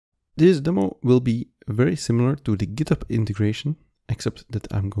This demo will be very similar to the GitHub integration, except that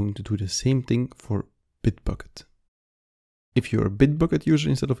I'm going to do the same thing for Bitbucket. If you're a Bitbucket user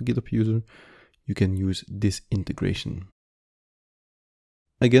instead of a GitHub user, you can use this integration.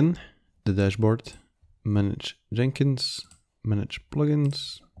 Again, the dashboard, manage Jenkins, manage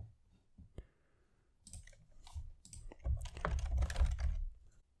plugins.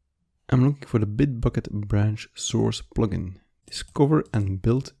 I'm looking for the Bitbucket branch source plugin. Discover and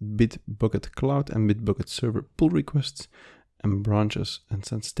build Bitbucket Cloud and Bitbucket Server pull requests and branches and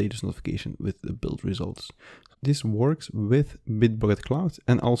send status notification with the build results. This works with Bitbucket Cloud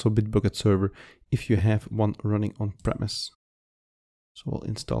and also Bitbucket Server if you have one running on premise. So I'll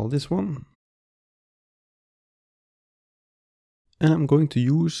install this one. And I'm going to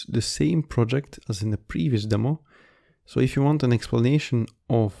use the same project as in the previous demo. So if you want an explanation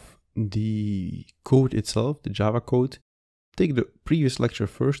of the code itself, the Java code, take the previous lecture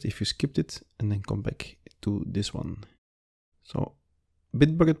first if you skipped it, and then come back to this one. So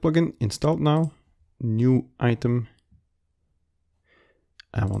Bitbucket plugin installed now, new item.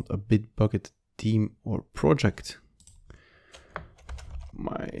 I want a Bitbucket team or project.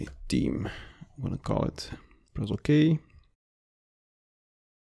 My team, I'm gonna call it, press OK.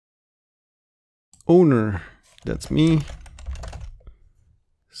 Owner, that's me.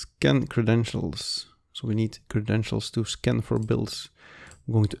 Scan credentials. So we need credentials to scan for builds.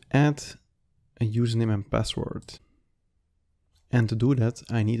 I'm going to add a username and password. And to do that,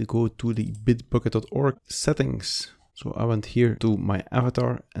 I need to go to the bitbucket.org settings. So I went here to my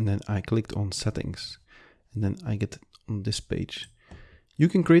avatar and then I clicked on settings. And then I get on this page. You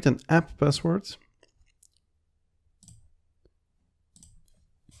can create an app password.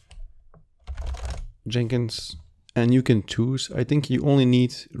 Jenkins, and you can choose. I think you only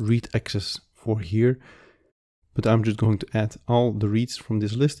need read access for here, but I'm just going to add all the reads from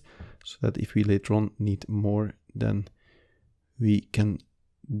this list so that if we later on need more, then we can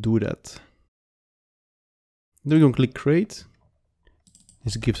do that. Then we're going to click create.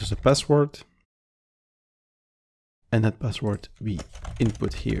 This gives us a password, and that password we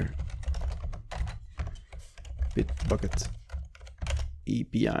input here. Bitbucket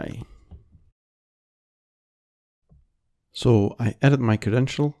API. So I added my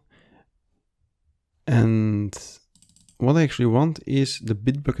credential, and what I actually want is the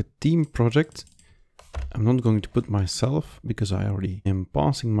Bitbucket team project. I'm not going to put myself because I already am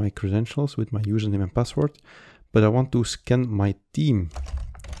passing my credentials with my username and password, but I want to scan my team.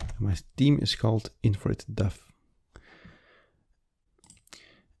 My team is called Infrared Dev.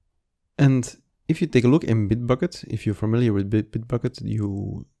 And if you take a look in Bitbucket, if you're familiar with Bitbucket,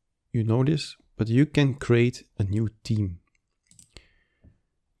 you know this, but you can create a new team.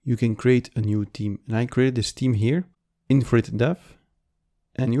 You can create a new team, and I created this team here, Infrared Dev,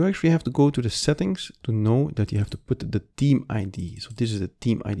 and you actually have to go to the settings to know that you have to put the team ID. So this is the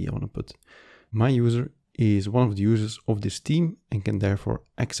team ID I want to put. My user is one of the users of this team and can therefore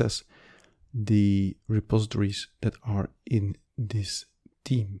access the repositories that are in this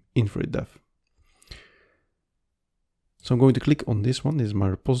team, Infrared Dev. So I'm going to click on this one. This is my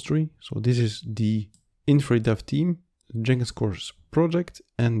repository. So this is the Infrared Dev team, Jenkins course project,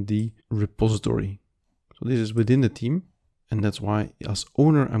 and the repository. So this is within the team, and that's why as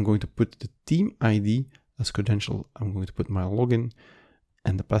owner I'm going to put the team ID as credential. I'm going to put my login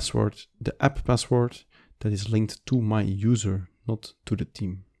and the password, the app password that is linked to my user, not to the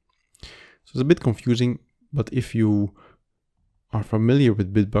team. So it's a bit confusing, but if you are familiar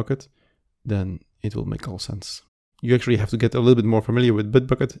with Bitbucket, then it will make all sense. You actually have to get a little bit more familiar with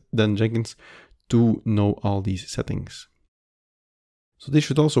Bitbucket than Jenkins to know all these settings. So this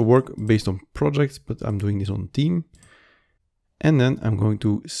should also work based on projects, but I'm doing this on team. And then I'm going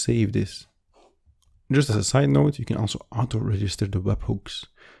to save this. Just as a side note, you can also auto-register the webhooks.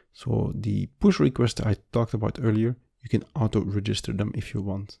 So the push requests I talked about earlier, you can auto-register them if you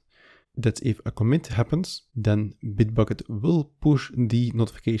want. That's if a commit happens, then Bitbucket will push the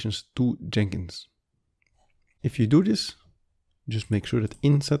notifications to Jenkins. If you do this, just make sure that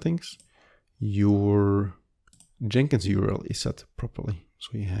in settings, your Jenkins URL is set properly.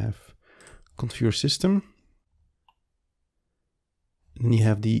 So you have configure system, and you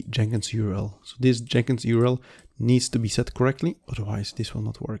have the Jenkins URL. So this Jenkins URL needs to be set correctly, otherwise this will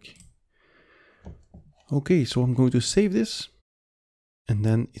not work. Okay, so I'm going to save this, and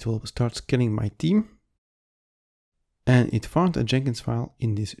then it will start scanning my team. And it found a Jenkins file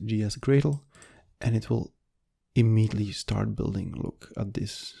in this GS Gradle, and it will immediately start building. Look at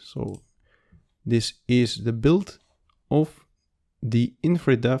this. So this is the build of the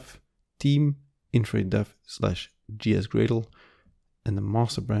Infrared Dev team, Infrared Dev /GS Gradle. and the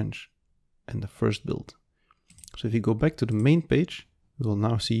master branch and the first build. So if you go back to the main page, we will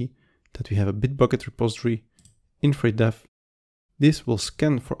now see that we have a Bitbucket repository, infra.dev. This will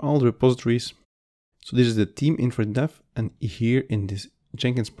scan for all the repositories. So this is the team infra.dev, and here in this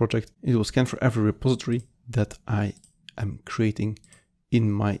Jenkins project, it will scan for every repository that I am creating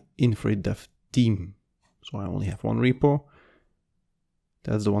in my infra.dev team. So I only have one repo.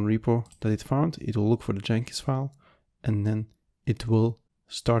 That's the one repo that it found. It will look for the Jenkins file, and then it will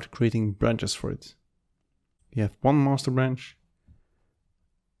start creating branches for it. We have one master branch,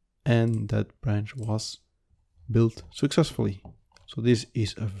 and that branch was built successfully. So this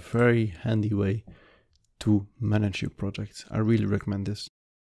is a very handy way to manage your project. I really recommend this.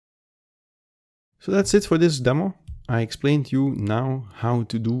 So that's it for this demo. I explained to you now how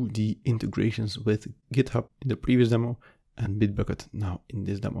to do the integrations with GitHub in the previous demo and Bitbucket now in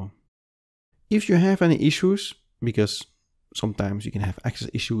this demo. If you have any issues, because sometimes you can have access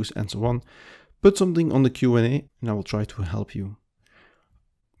issues and so on, put something on the Q&A and I will try to help you.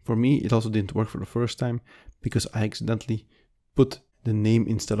 For me, it also didn't work for the first time because I accidentally put the name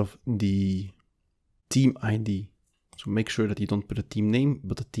instead of the team ID. So make sure that you don't put a team name,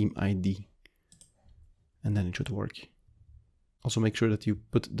 but a team ID. And then it should work. Also make sure that you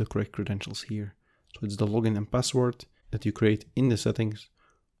put the correct credentials here. So it's the login and password that you create in the settings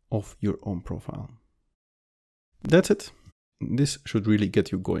of your own profile. That's it. This should really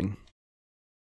get you going.